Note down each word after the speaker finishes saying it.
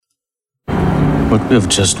What we have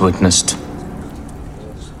just witnessed,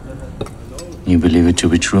 you believe it to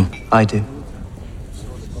be true? I do.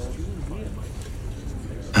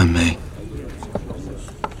 And me.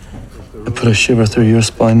 It put a shiver through your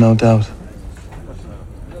spine, no doubt.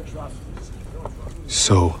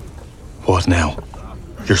 So, what now?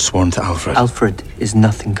 You're sworn to Alfred. Alfred is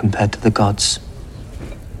nothing compared to the gods,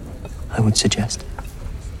 I would suggest.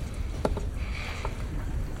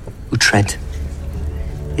 Uhtred,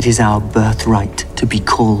 it is our birthright to be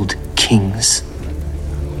called kings.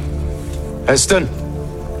 Heston!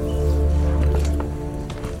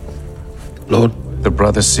 Lord? The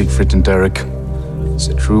brothers Siegfried and Derek. Is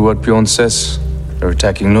it true what Bjorn says? They're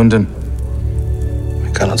attacking London.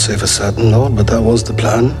 I cannot say for certain, Lord, but that was the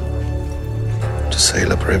plan. To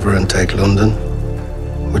sail upriver and take London,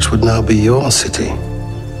 which would now be your city,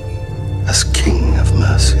 as King of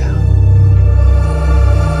Mercia.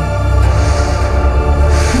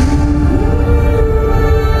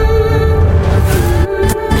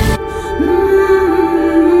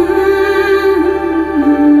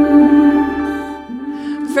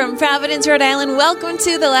 From Providence, Rhode Island, welcome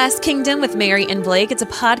to The Last Kingdom with Mary and Blake. It's a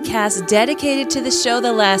podcast dedicated to the show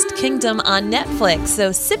The Last Kingdom on Netflix.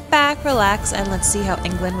 So sit back, relax, and let's see how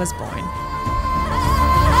England was born.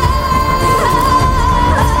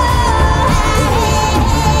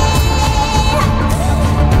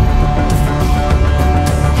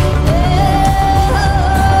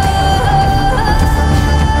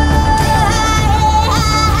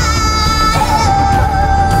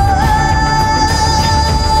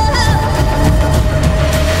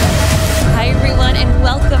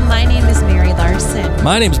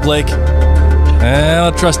 My name's Blake. I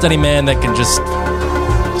don't trust any man that can just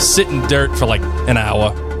sit in dirt for like an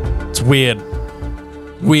hour. It's weird.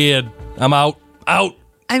 Weird. I'm out. Out.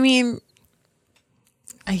 I mean,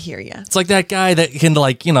 I hear you. It's like that guy that can,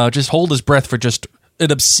 like, you know, just hold his breath for just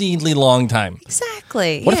an obscenely long time.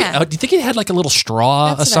 Exactly. What yeah. if do you think he had like a little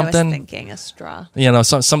straw That's or something? I was thinking, a straw. You know,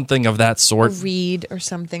 something of that sort. A reed or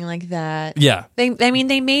something like that. Yeah. They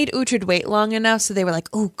made Uhtred wait long enough, so they were like,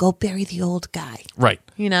 oh, go bury the old guy. Right.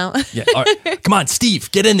 You know? Yeah. All right. Come on, Steve,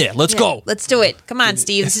 get in there. Let's go. Let's do it. Come on,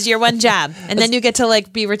 Steve. This is your one job. And then you get to,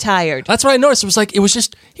 like, be retired. That's what I noticed. It was like, he was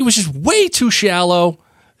just way too shallow.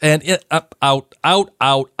 And out.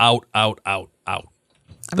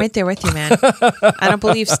 I'm right there with you, man. I don't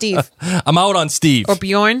believe Steve. I'm out on Steve. Or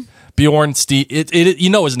Bjorn. Bjorn, Steve. You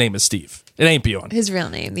know his name is Steve. It ain't Bjorn. His real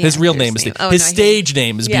name. His real name is Steve. Oh, his stage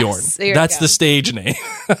name is Bjorn. That's the stage name.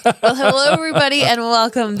 Well, hello, everybody, and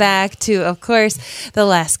welcome back to, of course, The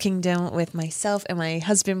Last Kingdom with myself and my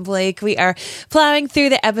husband, Blake. We are plowing through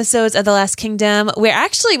the episodes of The Last Kingdom. We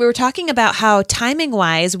were talking about how,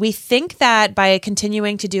 timing-wise, we think that by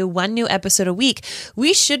continuing to do one new episode a week,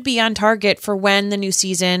 we should be on target for when the new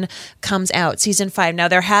season comes out, Season 5. Now,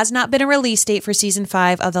 there has not been a release date for Season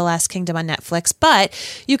 5 of The Last Kingdom on Netflix, but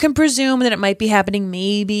you can presume that it might be happening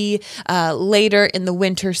maybe later in the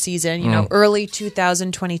winter season, early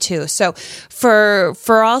 2022. So for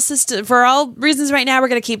all reasons right now, we're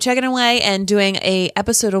going to keep chugging away and doing a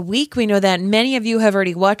episode a week. We know that many of you have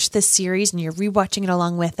already watched this series and you're rewatching it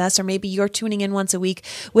along with us, or maybe you're tuning in once a week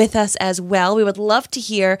with us as well. We would love to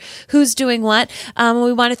hear who's doing what.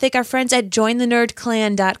 We want to thank our friends at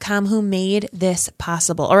jointhenerdclan.com who made this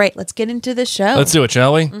possible. All right, let's get into the show. Let's do it,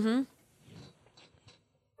 shall we? Mm-hmm.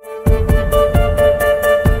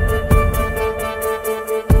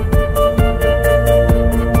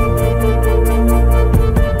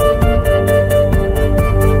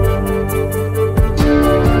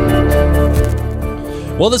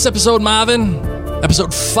 Well, this episode, Marvin,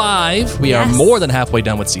 episode 5, we are more than halfway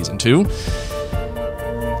done with season 2.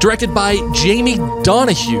 Directed by Jamie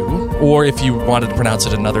Donahue, or if you wanted to pronounce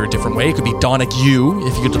it another different way, it could be Donahue,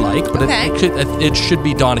 if you'd like, but it should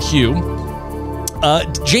be Donahue.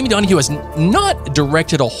 Jamie Donahue has not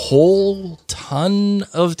directed a whole ton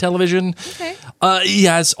of television. Okay. He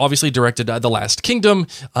has obviously directed The Last Kingdom,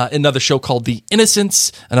 another show called The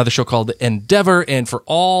Innocents, another show called The Endeavor, and for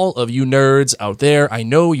all of you nerds out there, I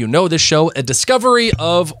know you know this show, A Discovery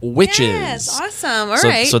of Witches. Yes, awesome. All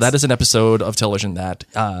right. So that is an episode of television that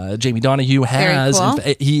Jamie Donahue has. Very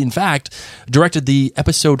cool. He, in fact, directed the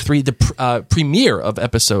episode 3, the premiere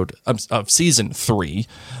of season 3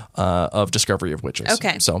 of Discovery of Witches.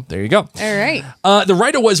 Okay. So there you go. All right. The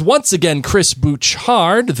writer was once again Chris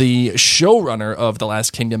Bouchard, the showrunner of The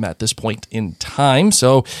Last Kingdom at this point in time.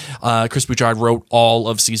 So Chris Bouchard wrote all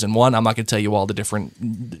of season 1. I'm not going to tell you all the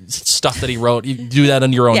different stuff that he wrote. You do that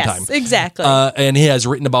on your own time. Yes, exactly. And he has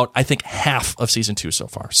written about, I think, half of season 2 so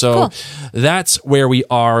far. So That's where we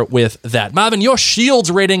are with that. Marvin, your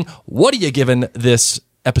Shields rating, what are you giving this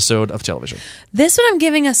episode of television? This one I'm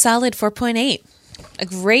giving a solid 4.8. A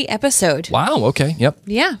great episode. Wow. Okay. Yep.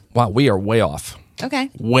 Yeah. Wow. We are way off. Okay.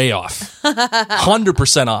 Way off.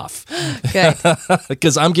 100% off. Good.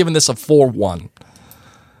 Because I'm giving this a 4.1.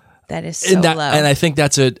 That is so low. And I think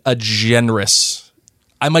that's a generous.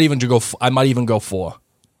 I might even go 4.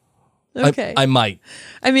 Okay. I might.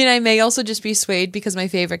 I mean, I may also just be swayed because my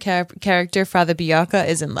favorite character, Father Bianca,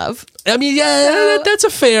 is in love. I mean, yeah, that's a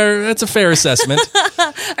fair assessment.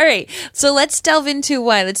 All right. So let's delve into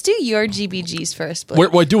why. Let's do your GBGs first,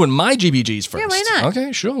 Blake. We're doing my GBGs first. Yeah, why not?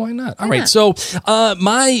 Okay, sure, why not? All right, so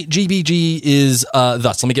my GBG is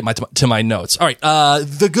thus. Let me get to my notes. All right,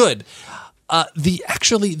 the good.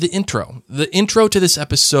 The intro. The intro to this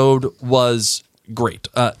episode was great.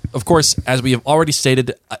 Of course, as we have already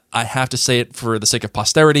stated, I have to say it for the sake of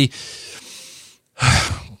posterity.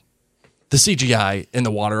 The CGI and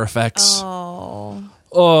the water effects.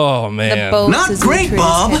 Oh man, the boat Not great,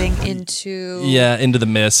 Bob. Heading into into the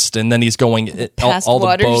mist, and then he's going. Past all the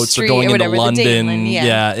Water boats Street are going or into whatever, the London. Daneland,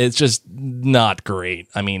 yeah. It's just not great.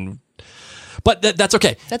 I mean, but that's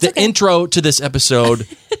okay. That's okay. Intro to this episode,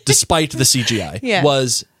 despite the CGI,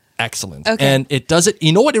 was excellent. Okay. And it does it.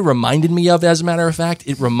 You know what it reminded me of? As a matter of fact,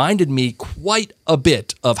 it reminded me quite a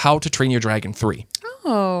bit of How to Train Your Dragon 3.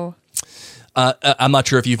 Oh. I'm not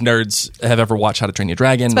sure if you nerds have ever watched How to Train Your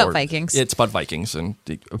Dragon. It's about Vikings. It's about Vikings, and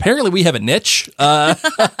apparently we have a niche. No,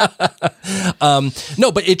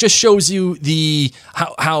 but it just shows you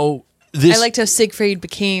how this. I liked how Siegfried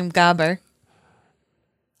became Gabber.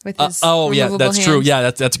 With his yeah, that's hands. true.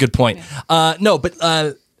 Yeah, that's a good point. No, but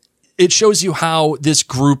it shows you how this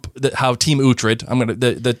group, how Team Uhtred,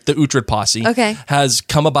 the Uhtred posse, has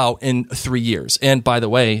come about in 3 years. And by the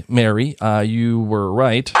way, Mary, you were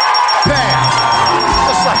right. Bam!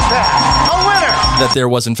 Just like that. A winner! That there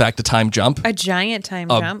was, in fact, a time jump. A giant time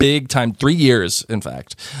jump. A big time, 3 years, in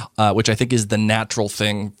fact, which I think is the natural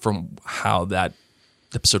thing from how that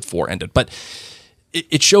episode 4 ended. But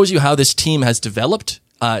it shows you how this team has developed.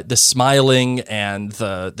 The smiling and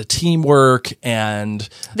the teamwork and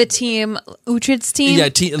the team, Uhtred's team? Yeah,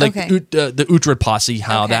 the Uhtred posse,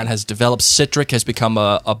 how that has developed. Citric has become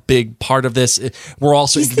a big part of this. We're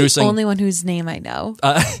also introducing... the only one whose name I know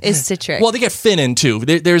is Citric. Well, they get Finn in, too.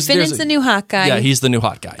 Finn's the new hot guy. Yeah, he's the new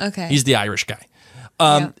hot guy. Okay. He's the Irish guy.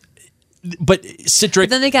 But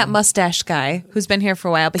Citric... But then they got Mustache Guy, who's been here for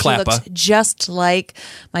a while, but Clappa. He looks just like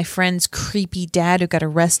my friend's creepy dad who got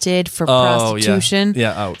arrested for prostitution.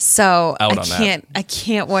 Yeah, So out I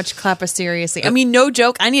can't watch Clappa seriously. I mean, no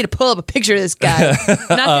joke. I need to pull up a picture of this guy.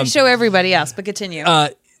 Not going to show everybody else, but continue.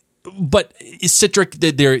 But Citric,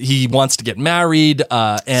 he wants to get married,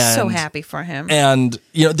 and so happy for him. And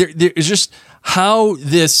there's just how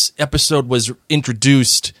this episode was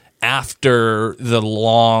introduced after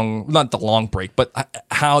not the long break, but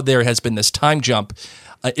how there has been this time jump.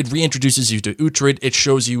 It reintroduces you to Uhtred. It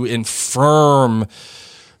shows you in firm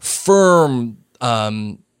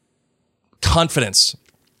confidence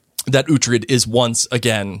that Uhtred is once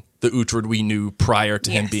again the Uhtred we knew prior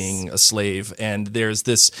to him being a slave. And there's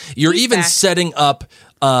this. He's even back. Setting up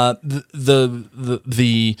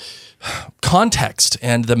the context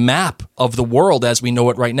and the map of the world as we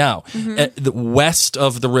know it right now. Mm-hmm. The west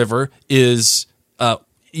of the river is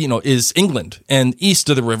England, and east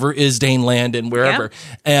of the river is Daneland and wherever.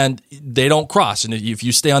 Yeah. And they don't cross. And if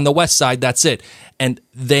you stay on the west side, that's it. And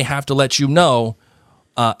they have to let you know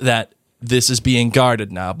that this is being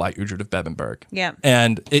guarded now by Uhtred of Bebbanburg. Yeah.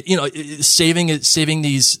 And saving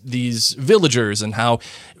these villagers, and how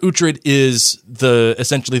Uhtred is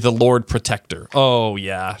essentially the Lord Protector. Oh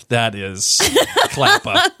yeah, that is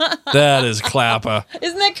Clappa. That is Clappa.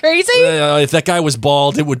 Isn't that crazy? If that guy was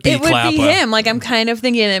bald, it would be Clappa. It would be him. Like, I'm kind of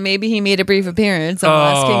thinking that maybe he made a brief appearance on The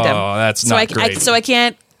Last Kingdom. Oh, that's not great.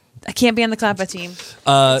 I can't be on the Clappa team.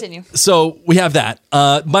 Continue. So we have that.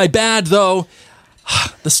 My bad though.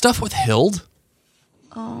 The stuff with Hild.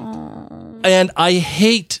 Oh. And I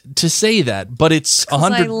hate to say that, but it's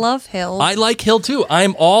 100. I love Hild. I like Hild too.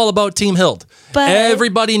 I'm all about Team Hild. But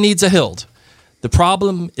everybody needs a Hild. The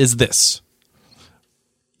problem is this.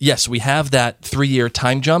 Yes, we have that 3-year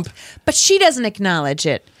time jump. But she doesn't acknowledge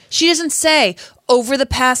it. She doesn't say, over the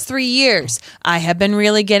past 3 years, I have been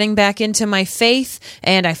really getting back into my faith,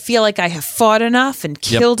 and I feel like I have fought enough and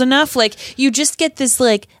killed enough. Like, you just get this,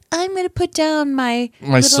 like, I'm going to put down my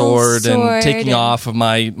sword and taking off of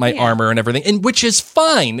my armor and everything, and which is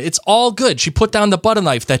fine. It's all good. She put down the butter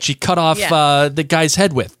knife that she cut off the guy's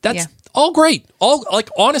head with. That's all great. All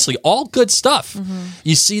honestly, all good stuff.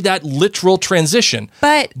 You see that literal transition.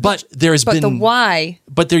 But there's been the why.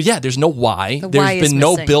 But there's no why. Why There's is been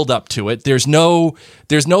no missing. build up to it. There's no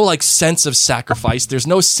like sense of sacrifice. There's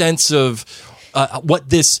no sense of what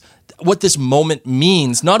this moment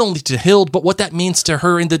means, not only to Hild, but what that means to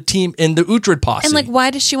her and the team in the Uhtred posse. And like, why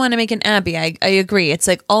does she want to make an abbey? I agree. It's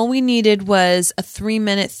like all we needed was a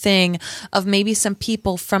 3-minute thing of maybe some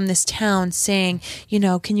people from this town saying,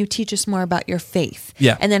 can you teach us more about your faith?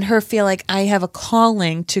 Yeah. And then her feel like I have a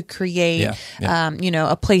calling to create,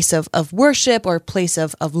 a place of worship or a place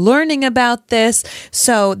of learning about this.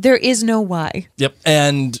 So there is no why. Yep.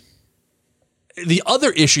 And the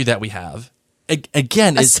other issue that we have,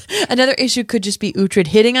 again, is another issue could just be Uhtred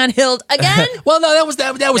hitting on Hild again. well, no,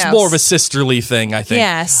 that was more of a sisterly thing, I think.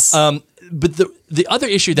 Yes. But the other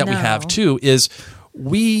issue that we have too is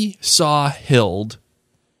we saw Hild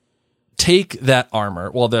take that armor,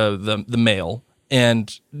 well, the mail,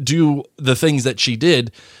 and do the things that she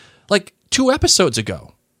did like 2 episodes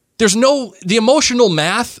ago. The emotional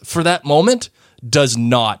math for that moment does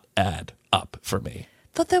not add up for me.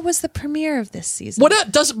 Thought that was the premiere of this season.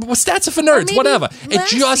 Stats for nerds, maybe whatever. It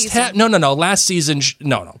last just season. No. Last season, she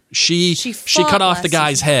cut off the last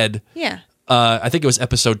guy's season. head. Yeah. I think it was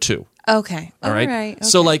episode 2. Okay. All right. Okay.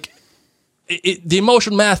 So like, the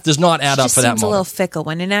emotional math does not add up just for that seems a little moment. fickle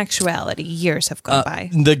when in actuality years have gone by.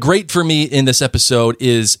 The great for me in this episode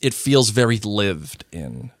is it feels very lived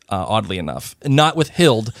in. Oddly enough, not with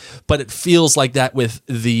Hild, but it feels like that with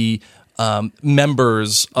the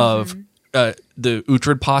members of the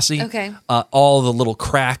Uhtred posse. Okay. All the little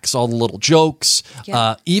cracks, all the little jokes.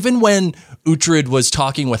 Yeah. Even when Uhtred was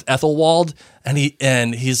talking with Ethelwald,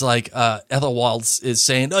 and he's like, Ethelwald is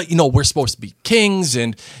saying, we're supposed to be kings,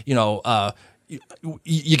 and you got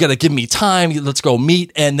to give me time. Let's go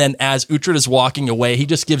meet. And then as Uhtred is walking away, he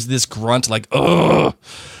just gives this grunt like, ugh.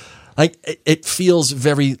 Like it feels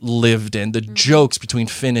very lived in. The jokes between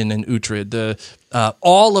Finan and Uhtred,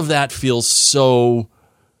 all of that feels so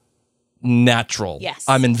natural. Yes.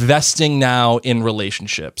 I'm investing now in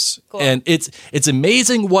relationships, Cool. and it's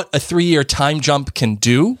amazing what a 3-year time jump can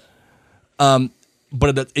do.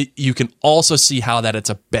 But you can also see how that it's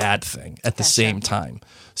a bad thing at the same time.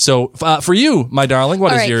 So for you, my darling,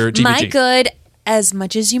 what is your GBG? My good, as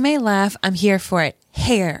much as you may laugh, I'm here for it.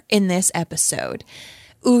 Hair in this episode.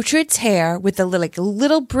 Uhtred's hair with the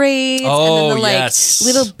little braids and then the yes.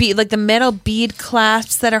 little bead, like the metal bead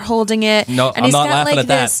clasps that are holding it. No, and I'm he's not got laughing like at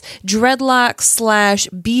that. this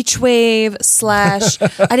dreadlock / beach wave /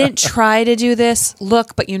 I didn't try to do this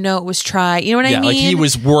look, but it was try. You know what I mean? Like he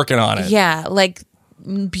was working on it. Yeah, like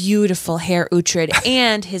beautiful hair Uhtred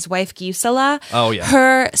and his wife Gisela. Oh, yeah.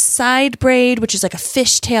 Her side braid, which is like a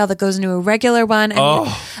fishtail that goes into a regular one.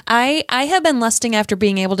 I have been lusting after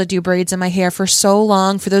being able to do braids in my hair for so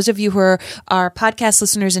long. For those of you who are podcast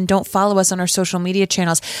listeners and don't follow us on our social media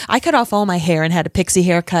channels, I cut off all my hair and had a pixie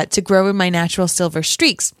haircut to grow in my natural silver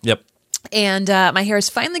streaks. Yep. And my hair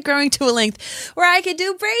is finally growing to a length where I could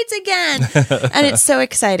do braids again. And it's so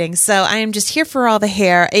exciting. So I am just here for all the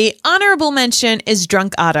hair. A honorable mention is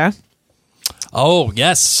Drunk Otter. Oh,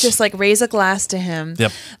 yes. Just like raise a glass to him.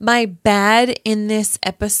 Yep. My bad in this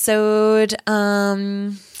episode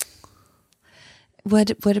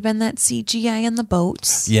would have been that CGI on the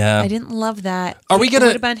boats. Yeah. I didn't love that. Are we gonna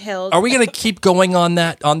would have been Hild. Are we gonna keep going on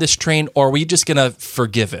this train, or are we just gonna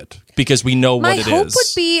forgive it because we know My what it hope is?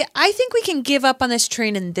 would be, I think we can give up on this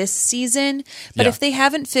train in this season, but Yeah. if they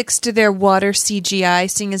haven't fixed their water CGI,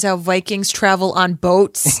 seeing as how Vikings travel on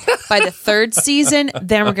boats by the 3rd season,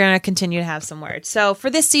 then we're going to continue to have some words. So for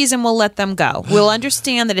this season, we'll let them go. We'll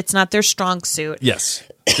understand that it's not their strong suit. Yes,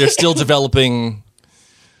 they're still developing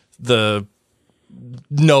the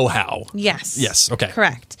know-how. Yes. Yes, okay.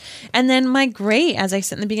 Correct. And then my great, as I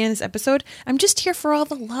said in the beginning of this episode, I'm just here for all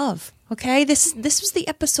the love. Okay? This was the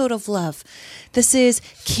episode of love. This is,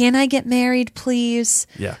 can I get married, please?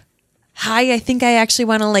 Yeah. Hi, I think I actually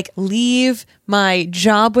want to leave my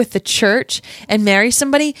job with the church and marry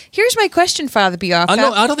somebody. Here's my question, Father Bianca.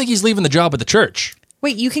 I don't think he's leaving the job at the church.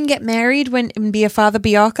 Wait, you can get married and be a Father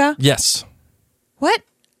Bianca? Yes. What?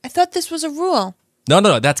 I thought this was a rule.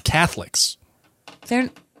 No, that's Catholics.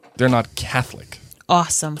 They're not Catholic.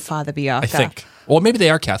 awesome, Father Bianca. I think. Well, maybe they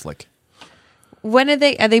are Catholic. When are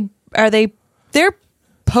they? They're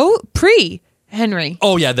pre-Henry.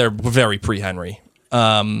 Oh yeah, they're very pre-Henry.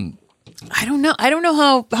 I don't know. I don't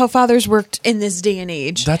know how fathers worked in this day and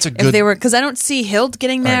age. That's a If good- they were, because I don't see Hild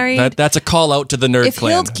getting married. That's a call out to the nerd If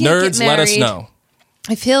clan. Hild can't Nerds, get let us married- know.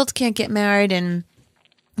 If Hild can't get married and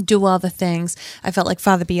do all the things, I felt like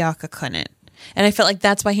Father Bianca couldn't. And I felt like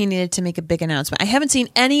that's why he needed to make a big announcement. I haven't seen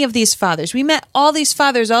any of these fathers. We met all these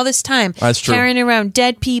fathers all this time. That's true. Carrying around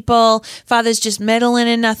dead people, fathers just meddling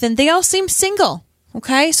in nothing. They all seem single.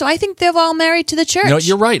 Okay, so I think they're all married to the church. No,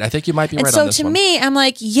 you're right. I think you might be and right so on this to one. me, I'm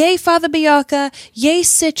like, yay, Father Bjorka, yay,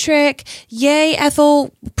 Citric, yay,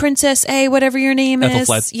 Ethel, Princess A, whatever your name is.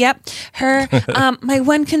 Ethelflaed. Yep, her. My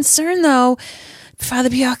one concern, though, Father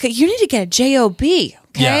Bjorka, you need to get a JOB, okay?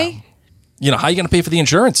 Yeah. You know, how are you going to pay for the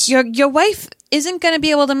insurance? Your wife isn't going to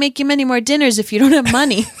be able to make you many more dinners if you don't have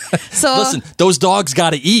money. So Listen, those dogs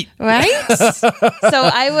got to eat. right? So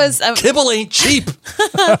I was. Kibble ain't cheap.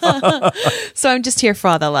 So I'm just here for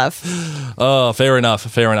all the love. Oh, fair enough.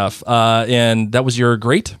 Fair enough. And that was your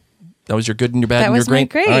great? That was your good and your bad That and your was my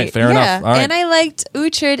great. All right, fair enough. All right. And I liked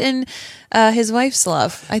Uhtred and his wife's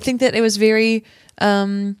love. I think that it was very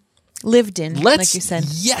lived in, like you said.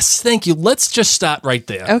 Yes, thank you. Let's just stop right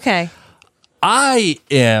there. Okay. I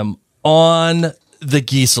am on the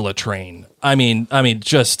Gisela train. I mean,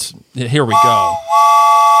 just here we go.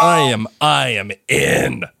 I am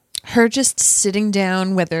in. Her just sitting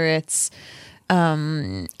down, whether it's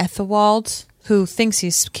Ethelwald, who thinks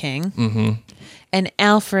he's king, and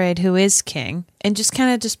Alfred, who is king, and just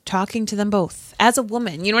kind of just talking to them both as a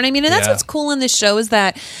woman. You know what I mean? And that's Yeah. what's cool in this show is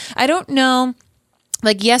that I don't know.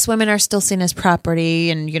 Like, yes, women are still seen as property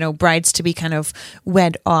and, you know, brides to be kind of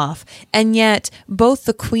wed off. And yet both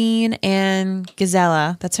the queen and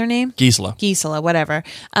Gisela, that's her name? Gisela, whatever.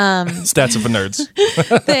 Stats of the nerds.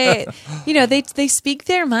 They, you know, they speak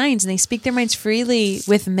their minds and they speak their minds freely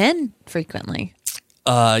with men frequently.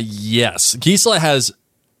 Yes, Gisela has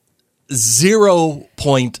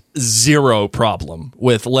 0.0 problem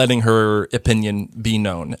with letting her opinion be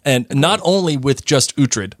known. And not only with just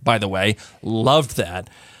Uhtred, by the way, loved that.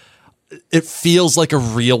 It feels like a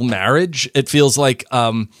real marriage. It feels like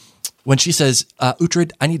when she says,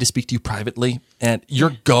 Uhtred, I need to speak to you privately, and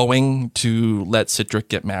you're going to let Citric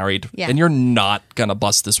get married, and you're not going to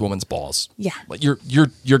bust this woman's balls. Yeah. Like you're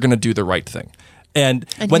going to do the right thing. And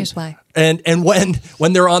when, here's why. And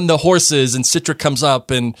when they're on the horses and Citric comes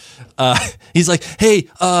up and he's like, "Hey,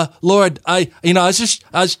 Lord, I was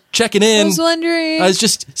checking in. I was wondering. I was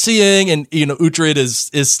just seeing," and Uhtred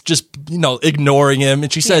is just ignoring him,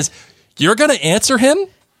 and she says, "You're gonna answer him.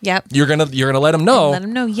 Yep. You're gonna let him know. Let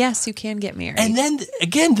him know. Yes, you can get married." And then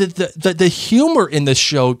again, the humor in this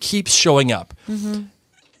show keeps showing up. Mm-hmm.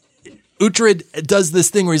 Uhtred does this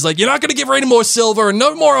thing where he's like, "You're not going to give her any more silver,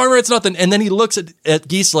 no more armor, it's nothing." And then he looks at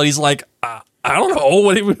Gisela and he's like, "I don't know.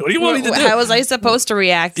 What do you want me to do?" How was I supposed to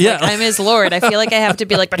react? Yeah. Like, I'm his lord. I feel like I have to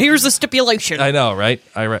be like, but here's the stipulation. I know, right?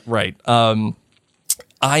 Right. I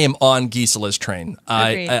am on Gisela's train.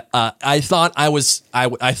 I thought I was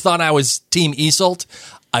Team Isolt.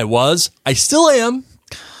 I still am.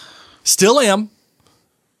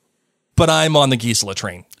 But I'm on the Gisela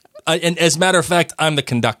train. And as a matter of fact, I'm the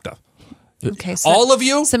conductor. Okay, so all of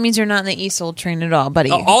you? So that means you're not in the Isolde train at all, buddy.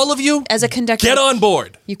 All of you? As a conductor. Get on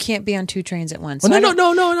board. You can't be on two trains at once. No. I'm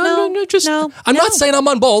not saying I'm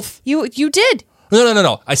on both. You did.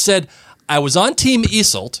 No. I said I was on Team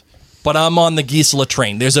Isolt, but I'm on the Gisela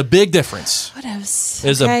train. There's a big difference.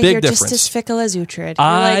 There's a big you're difference. Just as fickle as Uhtred. You're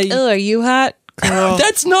like, oh, are you hot? Girl.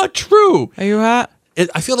 That's not true. Are you hot?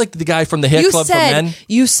 I feel like the guy from the Hair Club for Men.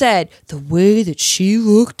 You said the way that she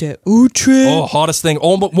looked at Uhtred. Oh, hottest thing.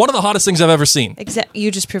 Oh, one of the hottest things I've ever seen. You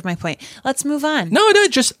just proved my point. Let's move on. No,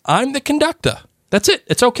 I'm the conductor. That's it.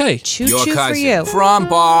 It's okay. Choo choo for you. From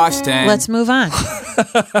Boston. Let's move on.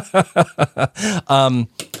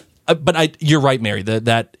 But you're right, Mary.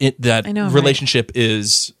 That relationship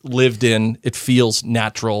is lived in. It feels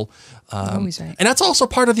natural. Always right. And that's also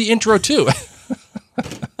part of the intro too.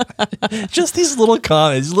 Just these little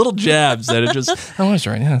comments, these little jabs that are just, "Oh, that's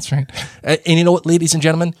right. Yeah, that's right." And you know what, ladies and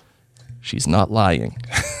gentlemen? She's not lying.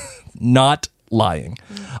 Not lying.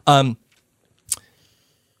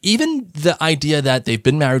 Even the idea that they've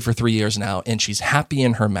been married for 3 years now and she's happy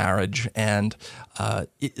in her marriage, and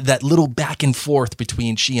that little back and forth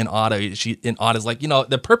between she and Otto. Otto's like,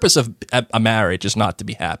 the purpose of a marriage is not to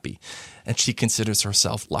be happy. And she considers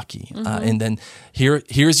herself lucky. Mm-hmm. And then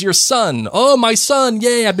here's your son. "Oh, my son.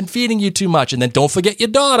 Yay, I've been feeding you too much." And then don't forget your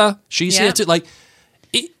daughter. She's here too. Like,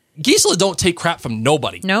 Gisela don't take crap from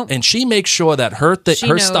nobody. Nope. And she makes sure that her she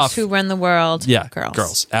knows stuff. who run the world. Yeah,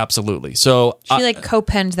 girls. Absolutely. So she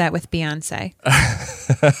co-penned that with Beyonce.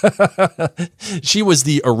 She was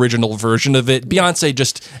the original version of it. Beyonce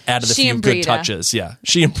just added a few good touches. Yeah,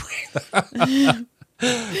 she and Brita.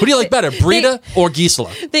 Who do you like better, Brita or Gisela?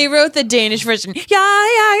 They wrote the Danish version.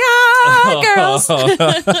 Yeah, girls.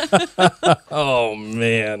 Oh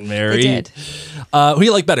man, Mary. They did. Who do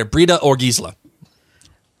you like better, Brita or Gisela?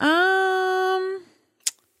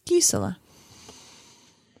 Gisela.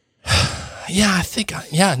 Yeah, I think.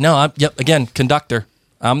 Yep. Again, conductor.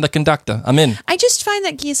 I'm the conductor. I'm in. I just find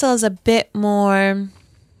that Gisela is a bit more.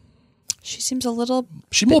 She seems a little.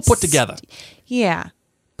 She's more put together. Yeah.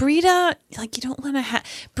 Brita, like you don't want to have.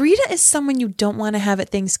 Brita is someone you don't want to have at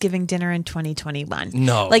Thanksgiving dinner in 2021.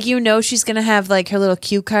 No. Like she's going to have like her little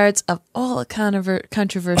cue cards of all the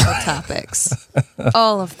controversial topics.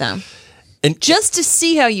 All of them. And just to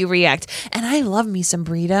see how you react. And I love me some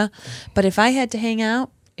Brita, but if I had to hang out,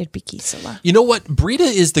 it'd be Gisela. You know what? Brita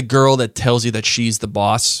is the girl that tells you that she's the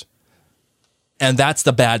boss. And that's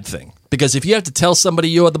the bad thing. Because if you have to tell somebody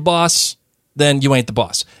you're the boss, then you ain't the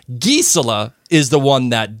boss. Gisela is the one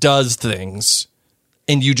that does things,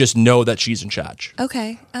 and you just know that she's in charge.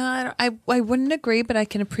 Okay. I wouldn't agree, but I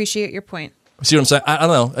can appreciate your point. See what I'm saying? I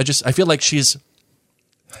don't know. I feel like she's...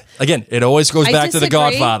 Again, it always goes back to The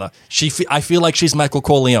Godfather. I feel like she's Michael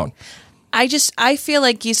Corleone. I feel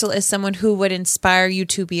like Gisela is someone who would inspire you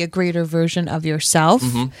to be a greater version of yourself,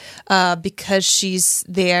 because she's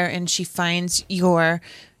there and she finds your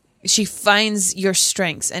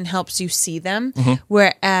strengths and helps you see them.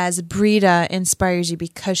 Whereas Brita inspires you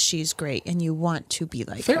because she's great and you want to be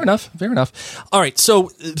like her. Fair enough. All right,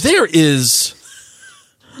 so there is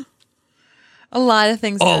a lot of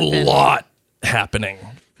things. A lot happening.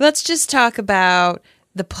 Let's just talk about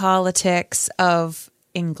the politics of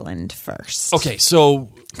England first. Okay, so...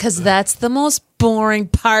 Because that's the most boring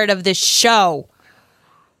part of this show.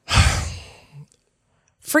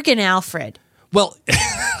 Freaking Alfred. Well...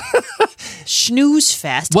 Snooze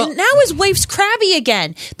fest. Well, and now his wife's crabby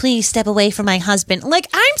again. Please step away from my husband. Like,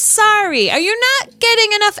 I'm sorry. Are you not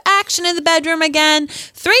getting enough action in the bedroom again?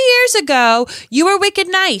 3 years ago, you were wicked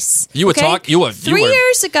nice. You were talking. 3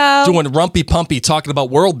 years ago, doing rumpy pumpy, talking about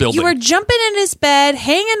world building. You were jumping in his bed,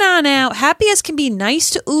 hanging on out, happy as can be, nice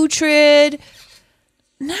to Uhtred.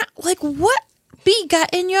 Not like what bee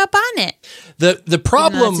got in your bonnet? The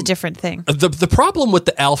problem. That's a different thing. The problem with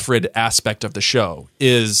the Alfred aspect of the show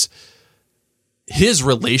is his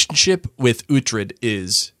relationship with Uhtred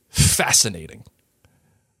is fascinating.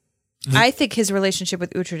 I think his relationship with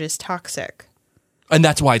Uhtred is toxic. And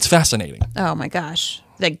that's why it's fascinating. Oh my gosh.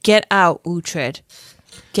 Like, get out, Uhtred.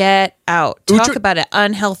 Get out. Talk about an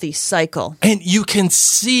unhealthy cycle. And you can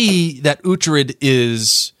see that Uhtred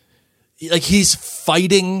is, like, he's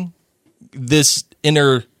fighting this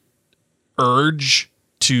inner urge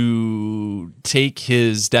to take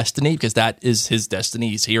his destiny, because that is his destiny.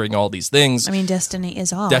 He's hearing all these things. I mean, destiny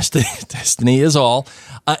is all. Destiny is all.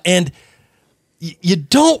 And you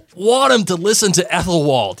don't want him to listen to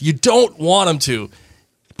Ethelwald. You don't want him to.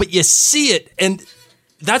 But you see it, and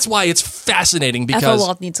that's why it's fascinating, because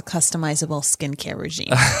Ethelwald needs a customizable skincare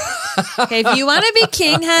regime. Okay, if you want to be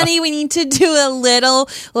king, honey, we need to do a little,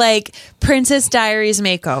 like, Princess Diaries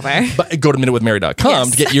makeover. But go to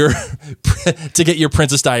minutewithmary.com to get your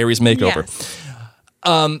Princess Diaries makeover.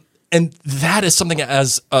 Yes. And that is something,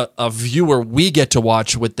 as a viewer, we get to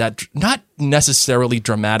watch with that, not necessarily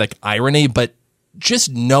dramatic irony, but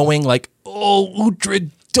just knowing, like, oh,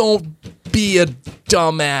 Uhtred, don't be a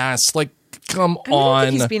dumbass. Like, come on. I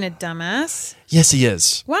don't think he's being a dumbass. Yes, he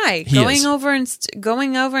is. Why? He is.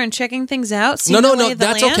 Going over and checking things out? No,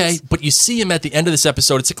 that's okay. But you see him at the end of this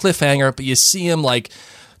episode. It's a cliffhanger, but you see him, like,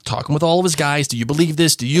 talking with all of his guys. Do you believe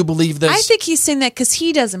this? Do you believe this? I think he's saying that because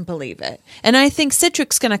he doesn't believe it. And I think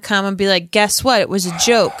Citric's going to come and be like, guess what? It was a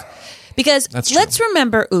joke. Because let's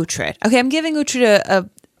remember Uhtred. Okay, I'm giving Uhtred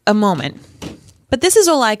a moment. But this is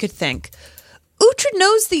all I could think. Uhtred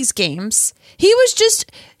knows these games. He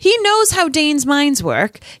knows how Dane's minds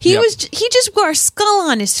work. He just wore a skull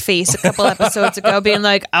on his face a couple episodes ago, being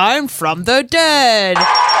like, I'm from the dead. Bam!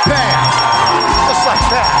 Just like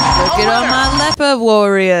that. Look at all my leper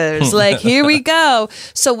warriors. Like, here we go.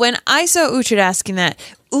 So when I saw Uhtred asking that,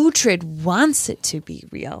 Uhtred wants it to be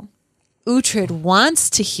real. Uhtred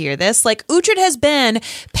wants to hear this. Like, Uhtred has been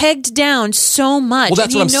pegged down so much. Well,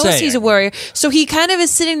 that's and what I'm he knows saying. He's a warrior. So he kind of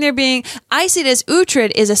is sitting there being, I see it as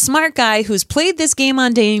Uhtred is a smart guy who's played this game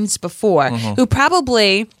on Danes before, who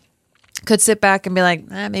probably could sit back and be like,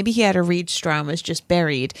 maybe he had a reed straw and was just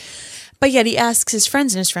buried. But yet he asks his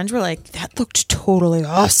friends, and his friends were like, that looked totally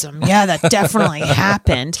awesome. Yeah, that definitely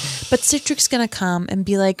happened. But Citric's going to come and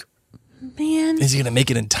be like, man. Is he going to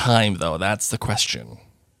make it in time, though? That's the question.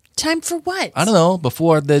 Time for what? I don't know.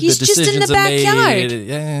 Before the He's decisions just in the are backyard. made.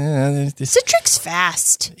 Yeah. Citric's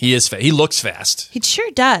fast. He is fast. He looks fast. He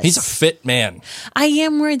sure does. He's a fit man. I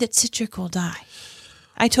am worried that Citric will die.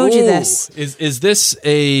 I told you this. Is this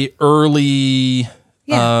a early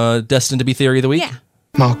destined to be theory of the week? Yeah.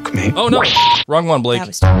 Mock me. Oh, no. Wrong one, Blake. That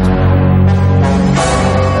was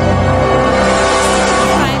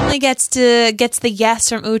finally gets the yes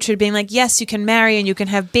from Uhtred, being like, yes, you can marry and you can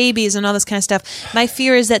have babies and all this kind of stuff. My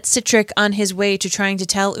fear is that Sihtric, on his way to trying to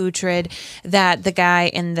tell Uhtred that the guy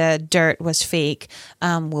in the dirt was fake,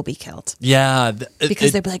 will be killed. Yeah.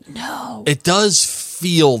 Because they'd be like, no. It does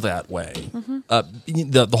feel that way.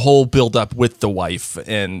 The whole build up with the wife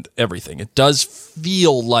and everything. It does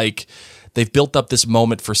feel like they've built up this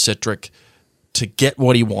moment for Sihtric to get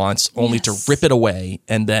what he wants, only to rip it away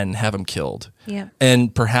and then have him killed. Yeah.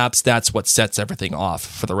 And perhaps that's what sets everything off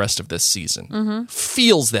for the rest of this season.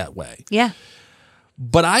 Feels that way. Yeah.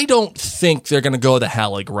 But I don't think they're going to go the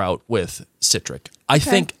Halig route with Sihtric. I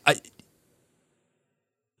think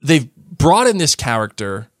they've brought in this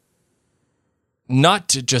character not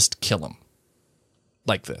to just kill him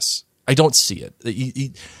like this. I don't see it.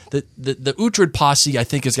 The Uhtred posse, I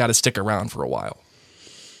think, has got to stick around for a while.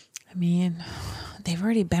 I mean, they've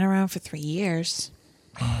already been around for 3 years.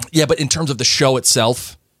 Yeah, but in terms of the show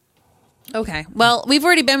itself. Okay. Well, we've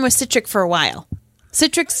already been with Sihtric for a while.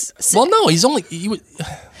 Sihtric's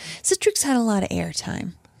had a lot of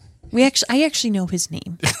airtime. I actually know his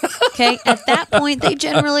name. Okay? At that point, they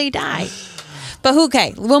generally die. But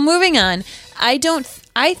okay, well, moving on. I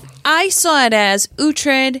saw it as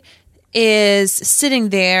Uhtred is sitting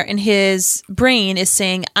there and his brain is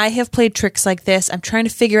saying, I have played tricks like this. I'm trying to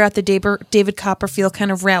figure out the David Copperfield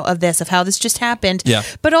kind of route of this, of how this just happened. Yeah.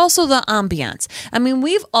 But also the ambiance. I mean,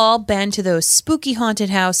 we've all been to those spooky haunted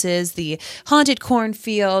houses, the haunted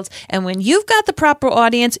cornfields, and when you've got the proper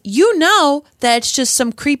audience, you know that it's just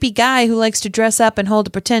some creepy guy who likes to dress up and hold a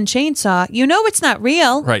pretend chainsaw. You know it's not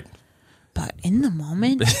real. Right. But in the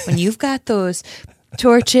moment, when you've got those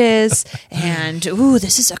torches and, ooh,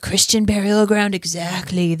 this is a Christian burial ground,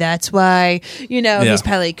 exactly. That's why, he's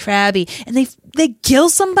probably crabby. And they kill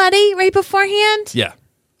somebody right beforehand? Yeah.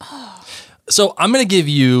 So I'm going to give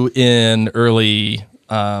you an early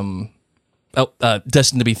Destined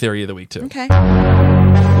to Be Theory of the Week, too. Okay.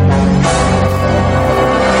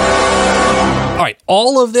 All right.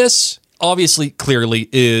 All of this, obviously, clearly,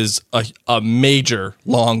 is a major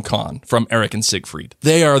long con from Eric and Siegfried.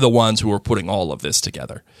 They are the ones who are putting all of this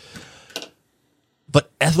together.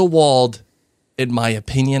 But Ethelwald, in my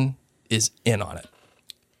opinion, is in on it.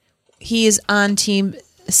 He is on team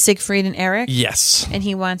Siegfried and Eric? Yes. And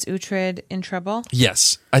he wants Uhtred in trouble?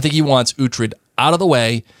 Yes. I think he wants Uhtred out of the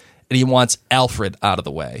way, and he wants Alfred out of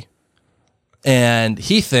the way. And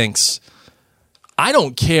he thinks, I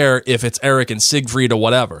don't care if it's Eric and Siegfried or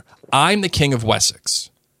whatever. I'm the king of Wessex.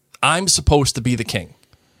 I'm supposed to be the king.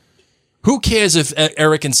 Who cares if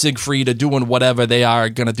Eric and Siegfried are doing whatever they are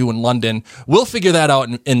going to do in London? We'll figure that out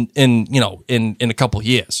in a couple of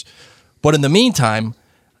years. But in the meantime,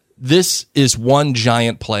 this is one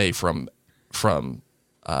giant play from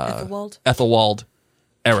Ethelwald,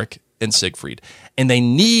 Eric, and Siegfried. And they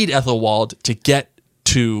need Ethelwald to get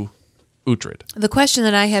to Uhtred. The question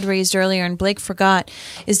that I had raised earlier and Blake forgot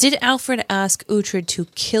is, did Alfred ask Uhtred to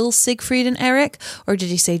kill Siegfried and Eric, or did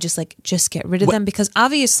he say just get rid of them? Because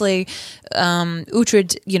obviously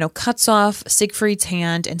Uhtred, cuts off Siegfried's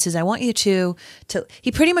hand and says, I want you to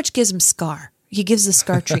he pretty much gives him Scar. He gives the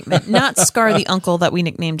Scar treatment, not Scar the uncle that we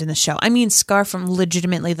nicknamed in the show. I mean Scar from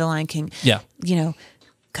legitimately The Lion King. Yeah.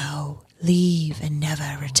 Go, leave, and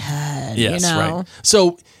never return. Yes, right.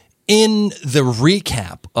 So in the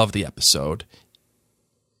recap of the episode,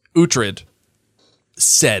 Uhtred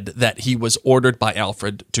said that he was ordered by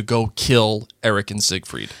Alfred to go kill Eric and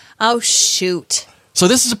Siegfried. Oh, shoot. So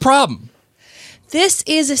this is a problem. This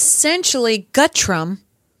is essentially Guthrum.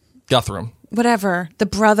 Whatever. The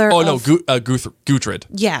brother of... Guthred.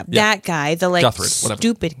 Yeah, that guy. The Guthred,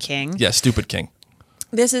 stupid king. Yeah, stupid king.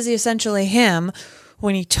 This is essentially him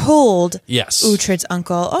when he told Uhtred's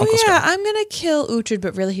uncle, I'm going to kill Uhtred,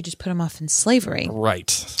 but really he just put him off in slavery.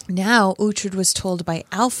 Right. Now Uhtred was told by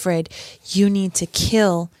Alfred, you need to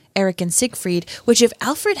kill Eric and Siegfried, which if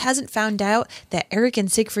Alfred hasn't found out that Eric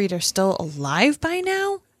and Siegfried are still alive by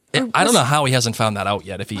now... I don't know how he hasn't found that out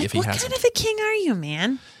yet, if he hasn't. What kind of a king are you,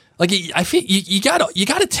 man? I feel you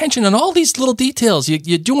got attention on all these little details.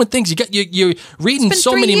 You're doing things. You're reading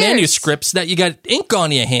so many manuscripts that you got ink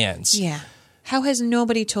on your hands. Yeah. How has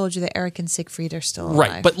nobody told you that Eric and Siegfried are still alive?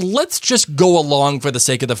 Right, but let's just go along for the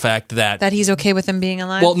sake of the fact that he's okay with them being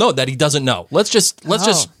alive. Well, no, that he doesn't know. Let's just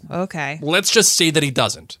okay. Let's just say that he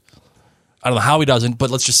doesn't. I don't know how he doesn't,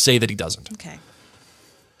 but let's just say that he doesn't. Okay.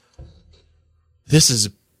 This is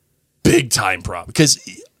a big time problem because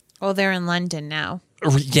they're in London now.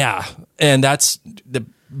 Yeah, and that's the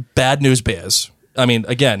bad news bears. I mean,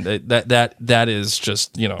 again, that is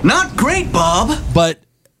just not great, Bob. But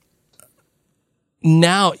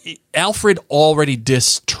now Alfred already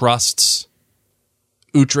distrusts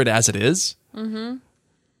Uhtred as it is. Mm-hmm.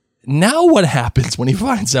 Now what happens when he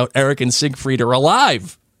finds out Eric and Siegfried are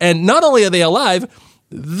alive? And not only are they alive,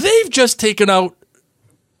 they've just taken out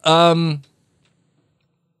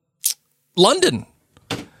London.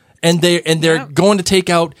 And they're going to take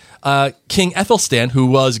out King Ethelstan, who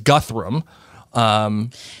was Guthrum.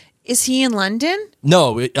 Is he in London?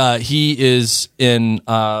 No, he is in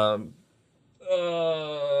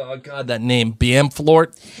God, that name,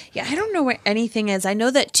 Beamflort. Yeah, I don't know where anything is. I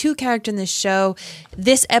know that two characters in this show,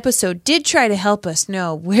 this episode did try to help us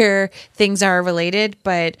know where things are related,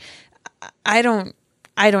 but I don't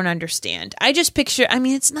understand. I just picture, I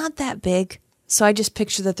mean, it's not that big. So I just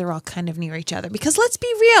picture that they're all kind of near each other. Because let's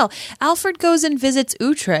be real, Alfred goes and visits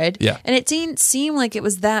Uhtred, and it didn't seem like it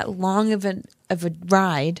was that long of a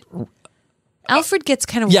ride. Alfred gets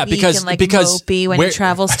kind of weak and mopey when he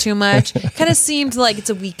travels too much. Kind of seemed like it's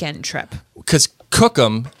a weekend trip. Because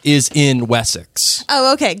Cookham is in Wessex.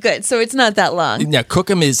 Oh, okay, good. So it's not that long. Yeah,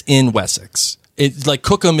 Cookham is in Wessex. It's like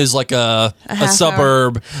Cookham is like a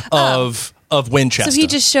suburb of Winchester. So he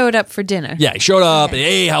just showed up for dinner. Yeah, he showed up. Okay.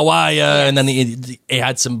 Hey, how are you? Yes. And then he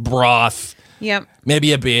had some broth. Yep.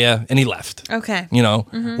 Maybe a beer, and he left. Okay.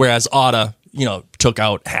 Whereas Otta, took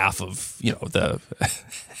out half of the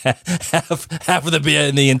half of the beer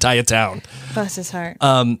in the entire town. Bless his heart.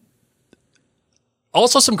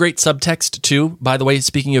 Also, some great subtext too. By the way,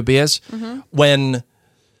 speaking of beers, when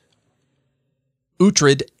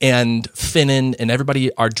Uhtred and Finan and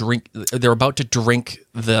everybody they're about to drink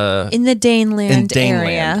in the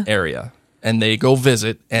Daneland area. And they go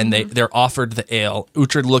visit, and they're offered the ale.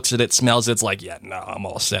 Uhtred looks at it, smells it, it's like, yeah, no, I'm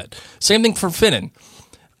all set. Same thing for Finan.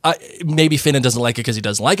 Maybe Finan doesn't like it because he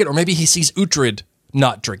doesn't like it, or maybe he sees Uhtred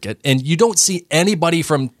not drink it, and you don't see anybody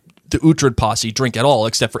from the Uhtred posse drink at all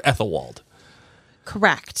except for Ethelwald.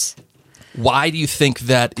 Correct. Why do you think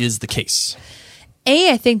that is the case?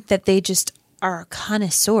 I think that they just are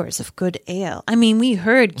connoisseurs of good ale. I mean, we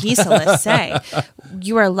heard Gisela say,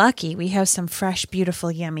 you are lucky we have some fresh,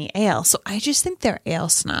 beautiful, yummy ale. So I just think they're ale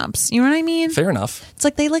snobs. You know what I mean? Fair enough. It's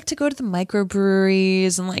like they like to go to the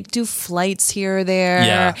microbreweries and like do flights here or there.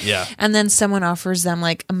 Yeah. And then someone offers them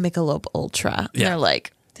like a Michelob Ultra. And Yeah. they're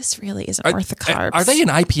like, this really isn't worth the carbs. Are they an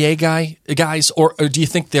IPA guys, or do you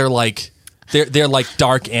think they're like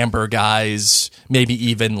dark amber guys, maybe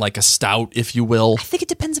even like a stout, if you will? I think it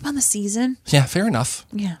depends upon the season. Yeah, fair enough.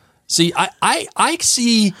 Yeah. See, I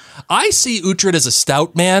see Uhtred as a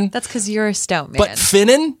stout man. That's because you're a stout man. But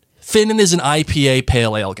Finan is an IPA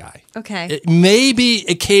pale ale guy. Okay. Maybe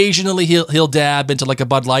occasionally he'll dab into like a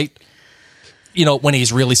Bud Light, when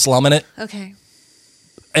he's really slumming it. Okay.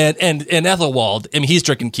 And Ethelwald, I mean, he's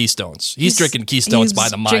drinking Keystones. He's drinking Keystones by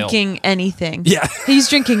the mile. He's drinking anything. Yeah. He's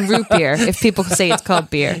drinking root beer, if people say it's called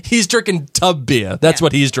beer. He's drinking tub beer. That's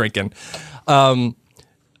what he's drinking. I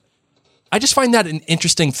just find that an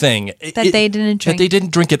interesting thing. They didn't drink. That they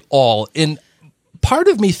didn't drink at all. And part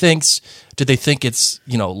of me thinks, do they think it's,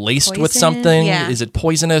 laced with something? Yeah. Is it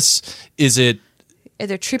poisonous? Are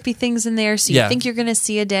there trippy things in there? So you think you're going to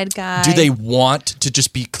see a dead guy? Do they want to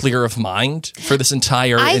just be clear of mind for this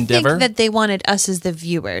entire endeavor? I think that they wanted us as the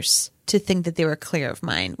viewers to think that they were clear of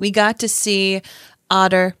mind. We got to see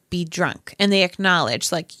Otter be drunk, and they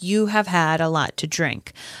acknowledged, like, you have had a lot to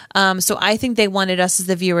drink. So I think they wanted us as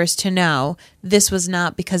the viewers to know this was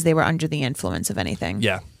not because they were under the influence of anything.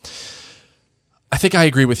 Yeah. I think I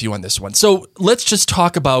agree with you on this one. So let's just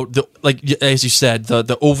talk about, as you said,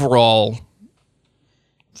 the overall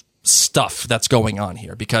stuff that's going on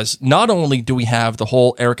here, because not only do we have the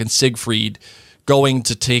whole Eric and Siegfried going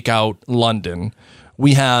to take out London,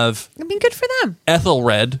 we have good for them.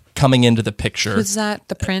 Ethelred coming into the picture. Who's that?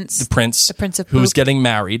 The prince? The prince of who's Poop. getting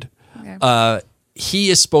married. Okay. He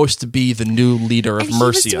is supposed to be the new leader of Mercia.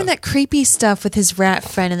 He was doing that creepy stuff with his rat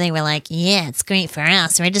friend, and they were like, yeah, it's great for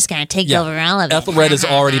us. We're just going to take over all of it. Ethelred is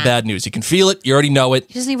already bad news. You can feel it. You already know it.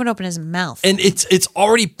 He doesn't even open his mouth. And it's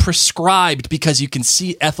already prescribed, because you can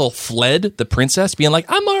see Ethelfled, the princess, being like,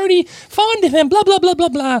 I'm already fond of him, blah, blah, blah, blah,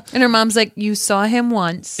 blah. And her mom's like, you saw him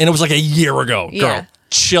once. And it was like a year ago. Girl, Yeah.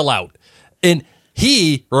 chill out. And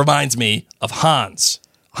he reminds me of Hans.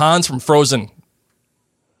 Hans from Frozen.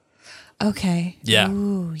 Okay. Yeah.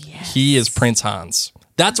 Ooh, yes. He is Prince Hans.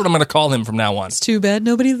 That's what I'm going to call him from now on. It's too bad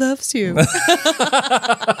nobody loves you.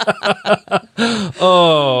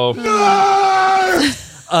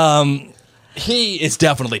 He is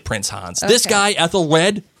definitely Prince Hans. This guy,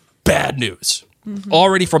 Ethelred, bad news.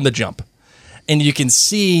 Already from the jump. And you can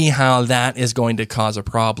see how that is going to cause a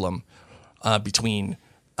problem between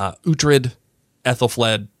Uhtred,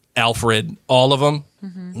 Ethelfled, Alfred, all of them.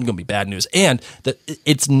 It's going to be bad news. And that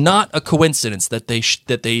it's not a coincidence that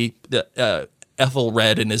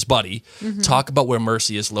Ethelred and his buddy talk about where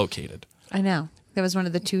Mercia is located. I know. That was one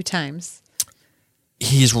of the 2 times.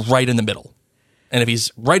 He's right in the middle. And if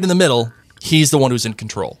he's right in the middle, he's the one who's in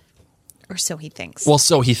control. Or so he thinks. Well,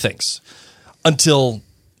 so he thinks. Until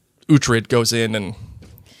Uhtred goes in and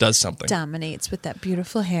does something. Dominates with that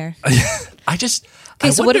beautiful hair. Okay,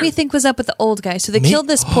 So what do we think was up with the old guy? So they killed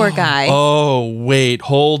this poor guy. Oh, wait,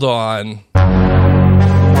 hold on.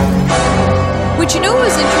 Which, you know what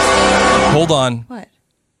was interesting? Hold on. What?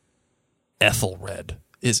 Ethelred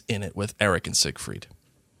is in it with Eric and Siegfried.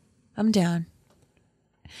 I'm down.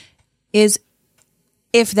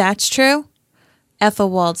 If that's true,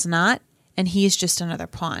 Ethelwald's not, and he's just another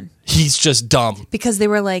pawn. He's just dumb. Because they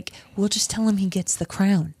were like, we'll just tell him he gets the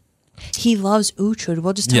crown. He loves Uhtred.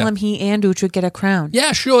 We'll just tell him he and Uhtred get a crown.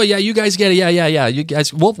 Yeah, sure. Yeah, you guys get it. Yeah. You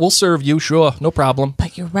guys, we'll serve you. Sure, no problem.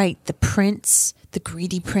 But you're right. The prince, the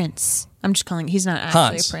greedy prince. I'm just calling. He's not actually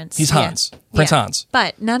Hans. a prince. He's Hans. Prince Hans.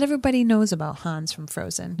 But not everybody knows about Hans from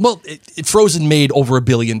Frozen. Well, Frozen made over $1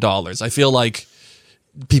 billion. I feel like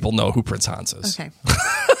people know who Prince Hans is. Okay.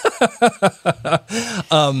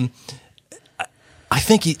 I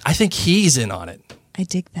think he's in on it. I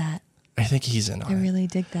dig that. I think he's in on I it. really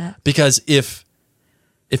dig that. Because if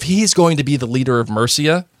he's going to be the leader of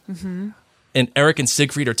Mercia, and Eric and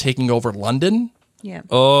Siegfried are taking over London, Yeah.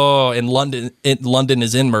 oh, and London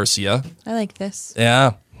is in Mercia. I like this.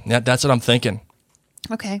 Yeah, that's what I'm thinking.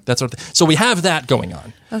 Okay. So we have that going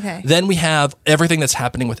on. Okay. Then we have everything that's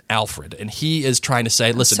happening with Alfred, and he is trying to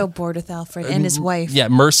say, listen. So bored with Alfred and his wife. Yeah,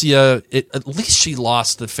 Mercia, at least she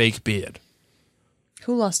lost the fake beard.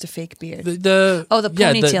 Who lost a fake beard? The ponytail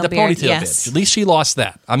the beard. ponytail Yes. beard. At least she lost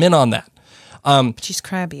that. I'm in on that. But she's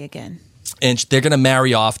crabby again. And they're going to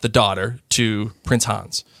marry off the daughter to Prince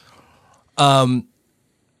Hans. I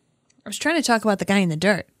was trying to talk about the guy in the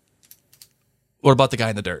dirt. What about the guy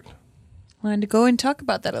in the dirt? Wanted to go and talk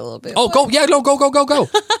about that a little bit. Oh, go. Yeah, no, go.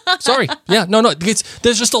 Sorry. Yeah, no.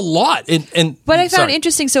 There's just a lot. But I found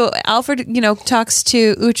interesting. So Alfred, talks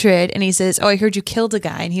to Uhtred and he says, "Oh, I heard you killed a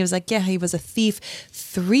guy." And he was like, "Yeah, he was a thief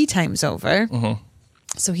 3 times over. Mm-hmm.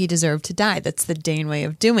 So he deserved to die." That's the Dane way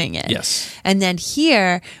of doing it. Yes. And then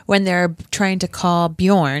here, when they're trying to call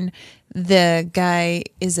Bjorn, the guy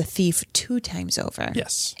is a thief 2 times over.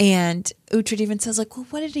 Yes. And Uhtred even says, like, well,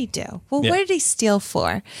 what did he do? Well, Yeah. what did he steal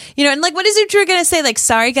for? And like, what is Uhtred going to say? Like,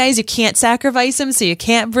 sorry, guys, you can't sacrifice him, so you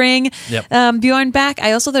can't bring Bjorn back.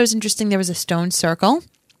 I also thought it was interesting there was a stone circle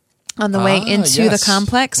on the way into the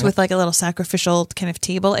complex with like a little sacrificial kind of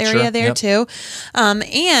table area there too.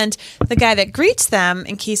 And the guy that greets them,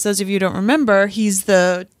 in case those of you don't remember, he's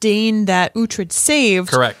the Dane that Uhtred saved.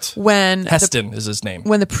 Correct. When Heston is his name.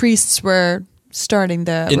 when the priests were starting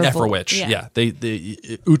the In revolt. Ephrawich. Yeah.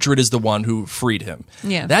 Uhtred is the one who freed him.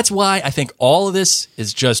 Yeah. That's why I think all of this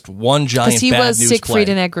is just one giant Because he bad was news Siegfried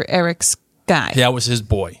play. and Eric's guy. That was his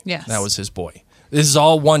boy. Yes. That was his boy. This is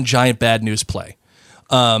all one giant bad news play.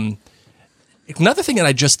 Another thing that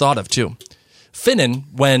I just thought of too, Finan,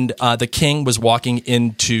 when the king was walking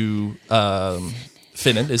into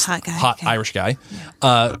Finan, is hot okay. Irish guy.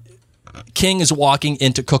 King is walking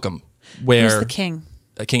into Cookham, where Who's the king?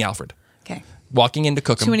 King Alfred. Okay. Walking into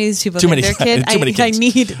Cookham. Too many of these people Too named many, their kid. too many I kids.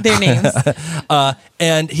 need their names.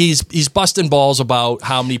 And he's busting balls about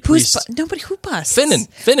how many priests. Nobody who busts. Finan.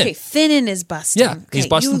 Okay, Finan is busting. Yeah, he's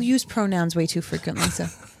busting. You use pronouns way too frequently, so.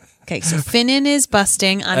 Okay, so Finan is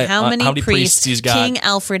busting on how many priests he's got. King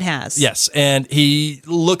Alfred has. Yes, and he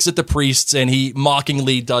looks at the priests and he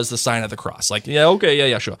mockingly does the sign of the cross. Like, yeah, okay,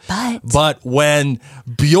 yeah, sure. But when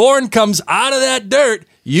Bjorn comes out of that dirt,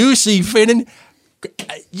 you see Finan.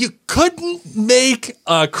 You couldn't make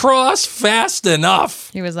a cross fast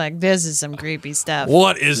enough. He was like, this is some creepy stuff.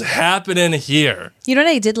 What is happening here? You know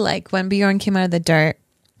what I did like? When Bjorn came out of the dirt,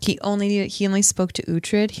 he only spoke to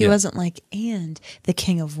Uhtred. He wasn't like, and the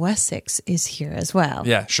King of Wessex is here as well.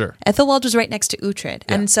 Yeah, sure. Ethelwald was right next to Uhtred.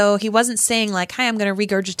 And so he wasn't saying like, hi, I'm going to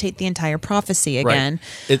regurgitate the entire prophecy again.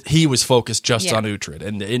 Right. He was focused just on Uhtred.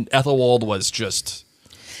 And Ethelwald was just...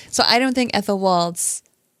 So I don't think Ethelwald's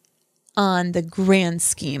on the grand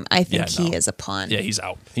scheme. I think he is a pawn. Yeah, he's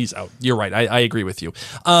out. He's out. You're right. I agree with you.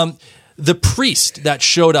 The priest that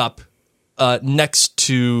showed up next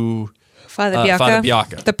to... Father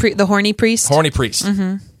Bjaka. The horny priest. Horny priest.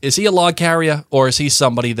 Mm-hmm. Is he a log carrier or is he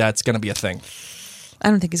somebody that's going to be a thing? I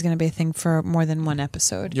don't think he's going to be a thing for more than one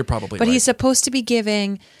episode. You're probably But right. he's supposed to be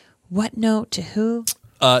giving what note to who?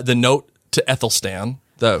 The note to Ethelstan,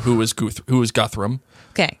 who was Guthrum.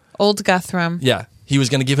 Okay, old Guthrum. Yeah. He was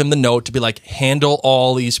going to give him the note to be like, handle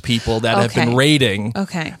all these people that have been raiding.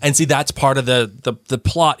 Okay. And see, that's part of the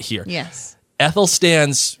plot here. Yes.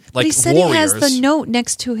 Athelstan's But he said warriors he has the note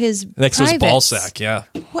next to his next to his privates. ball sack. Yeah,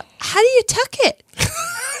 What? How do you tuck it?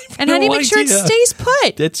 And how do you no make sure it idea. stays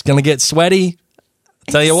put? it's gonna get sweaty.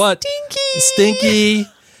 Tell you what, stinky.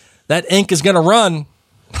 That ink is gonna run.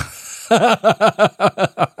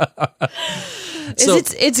 So-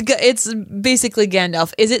 It's basically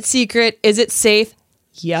Gandalf. Is it secret? Is it safe?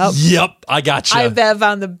 Yep. Yep, I got you. I bet I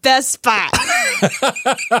found the best spot.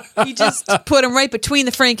 He just put him right between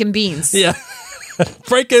the Franken beans. Yeah,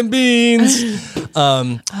 freaking beans.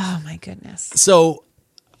 Oh my goodness. So,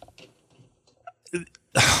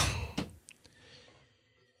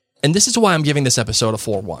 and this is why I'm giving this episode a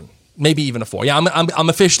 4-1, maybe even a 4. Yeah, I'm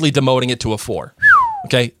officially demoting it to a 4.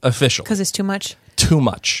 Okay, official. Because it's too much. Too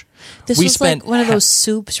much. This was like one of those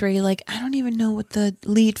soups where you're like, I don't even know what the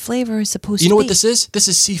lead flavor is supposed to be. You know what this is? This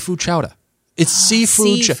is seafood chowder. It's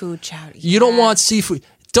seafood chowder. You don't want seafood.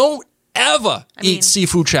 Don't ever eat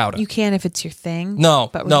seafood chowder. You can if it's your thing. No,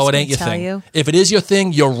 but no, we're it just ain't your gonna thing. tell you, If it is your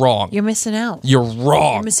thing, you're wrong. you're missing out. You're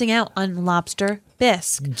wrong. You're missing out on lobster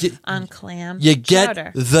bisque, on clam you get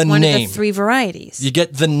chowder. the one name. of the 3 varieties. You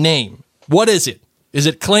get the name. What is it? Is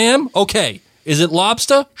it clam? Okay. Is it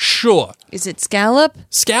lobster? Sure. Is it scallop?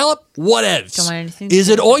 Scallop? Whatevs. Don't want anything to Is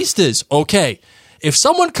do it with it. oysters? Okay. If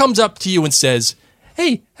someone comes up to you and says,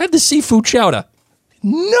 "Hey, have the seafood chowder,"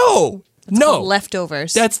 no, Called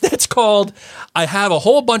leftovers. That's called. I have a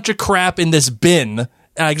whole bunch of crap in this bin, and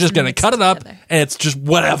I'm just gonna mix cut it it up, together. and it's just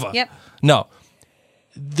whatever. Yep. No,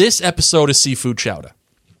 this episode is seafood chowder,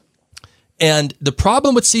 and the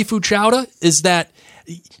problem with seafood chowder is that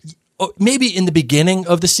maybe in the beginning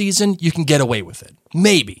of the season you can get away with it,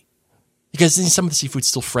 maybe. Because then some of the seafood's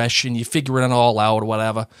still fresh and you figure it all out or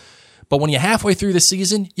whatever. But when you're halfway through the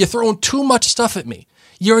season, you're throwing too much stuff at me.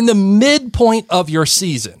 You're in the midpoint of your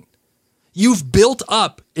season. You've built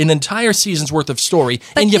up an entire season's worth of story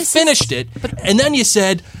and you finished it. And then you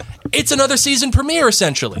said, it's another season premiere,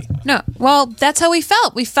 essentially. No. Well, that's how we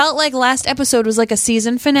felt. We felt like last episode was like a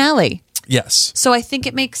season finale. Yes. So I think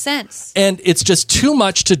it makes sense. And it's just too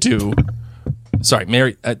much to do. Sorry,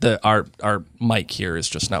 Mary. Our mic here is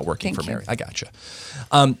just not working for Mary. I gotcha.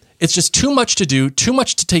 It's just too much to do, too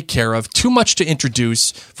much to take care of, too much to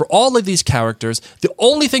introduce for all of these characters. The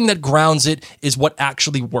only thing that grounds it is what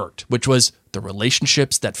actually worked, which was the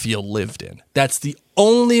relationships that feel lived in. That's the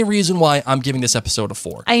only reason why I'm giving this episode a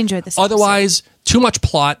 4. I enjoyed this Otherwise, too much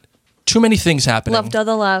plot, too many things happening. Loved all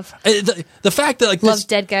the love. The fact that like Love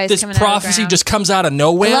dead guys this coming out of the prophecy ground. just comes out of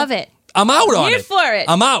nowhere. I love it. I'm out on Here it. for it.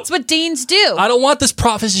 I'm out. It's what deans do. I don't want this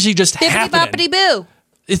prophecy just Bippity happening. boppity boo.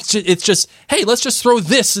 It's just hey, let's just throw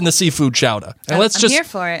this in the seafood chowder, and let's I'm just here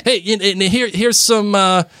for it. Hey, and here's some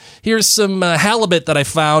halibut that I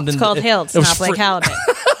found. It's called Hill. It's not Blake Halibut.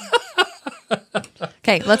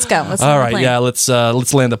 Okay, let's go. Let's All land the right, plane. yeah, let's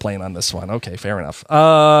land the plane on this one. Okay, fair enough.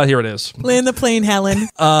 Here it is. Land the plane, Helen.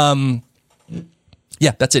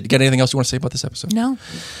 Yeah, that's it. Got anything else you want to say about this episode? No.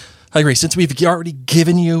 I agree. Since we've already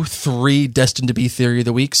given you 3 Destined to Be Theory of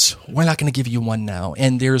the Weeks, we're not going to give you one now.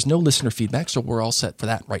 And there's no listener feedback, so we're all set for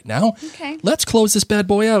that right now. Okay. Let's close this bad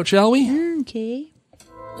boy out, shall we? Okay.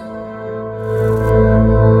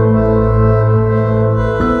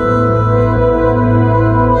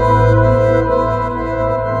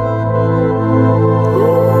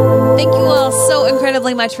 Thank you all so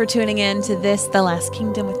incredibly much for tuning in to this, The Last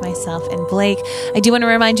Kingdom, with myself and Blake. I do want to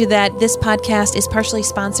remind you that this podcast is partially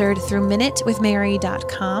sponsored through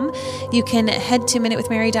minutewithmary.com. You can head to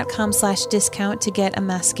minutewithmary.com/discount to get a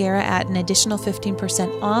mascara at an additional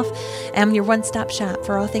 15% off. Your one-stop shop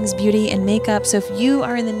for all things beauty and makeup. So if you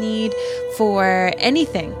are in the need for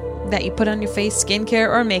anything that you put on your face, skincare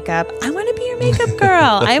or makeup, I want to be your makeup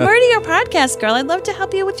girl. I'm already your podcast girl. I'd love to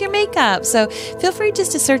help you with your makeup. So feel free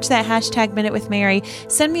just to search that hashtag Minute with Mary.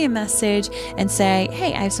 Send me a message and say,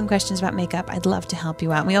 hey, I have some questions about makeup. I'd love to help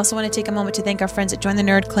you out. And we also want to take a moment to thank our friends at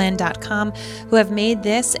jointhenerdclan.com who have made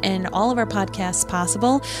this and all of our podcasts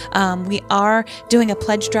possible. We are doing a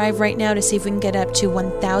pledge drive right now to see if we can get up to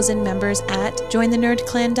 1,000 members at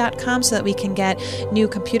jointhenerdclan.com so that we can get new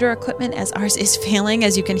computer equipment, as ours is failing.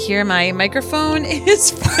 As you can hear, my microphone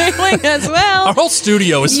is failing as well. Our whole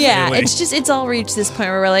studio is failing. It's all reached this point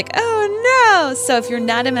where we're like, oh no. So if you're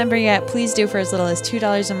not a member yet, please do. For as little as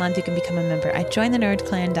 $2 a month, you can become a member at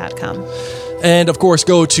jointhenerdclan.com. And of course,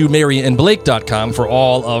 go to maryandblake.com for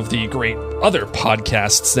all of the great other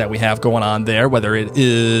podcasts that we have going on there, whether it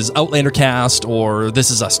is Outlander Cast or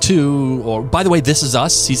This Is Us 2, or by the way, This Is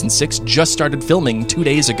Us Season 6 just started filming 2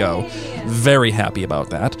 days ago. Very happy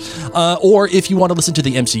about that. Or if you want to listen to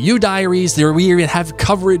the MCU Diaries, there we have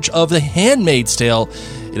coverage of The Handmaid's Tale.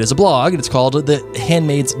 It is a blog, and it's called The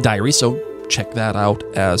Handmaid's Diary, so check that out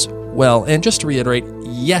as well. And just to reiterate,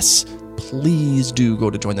 yes, please do go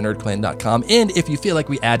to jointhenerdclan.com. And if you feel like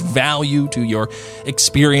we add value to your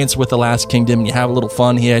experience with The Last Kingdom and you have a little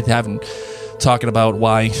fun here, talking about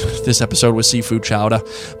why this episode was seafood chowder,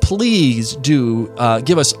 please do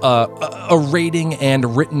give us a rating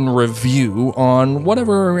and written review on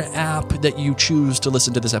whatever app that you choose to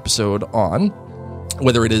listen to this episode on,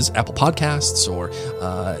 whether it is Apple Podcasts or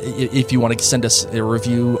if you want to send us a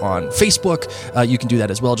review on Facebook, you can do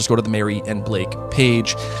that as well. Just go to the Mary and Blake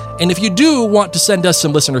page. And if you do want to send us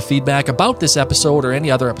some listener feedback about this episode or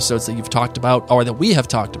any other episodes that you've talked about or that we have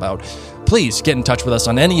talked about, please get in touch with us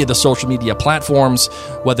on any of the social media platforms,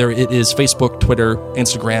 whether it is Facebook, Twitter,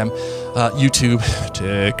 Instagram, YouTube,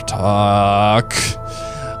 TikTok,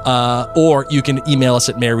 or you can email us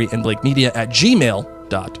at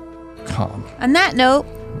maryandblakemedia@gmail.com. On that note,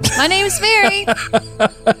 my name is Mary.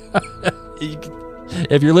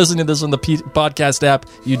 If you're listening to this on the podcast app,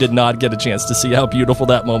 you did not get a chance to see how beautiful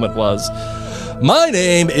that moment was. My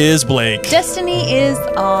name is Blake. Destiny is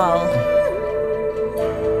all.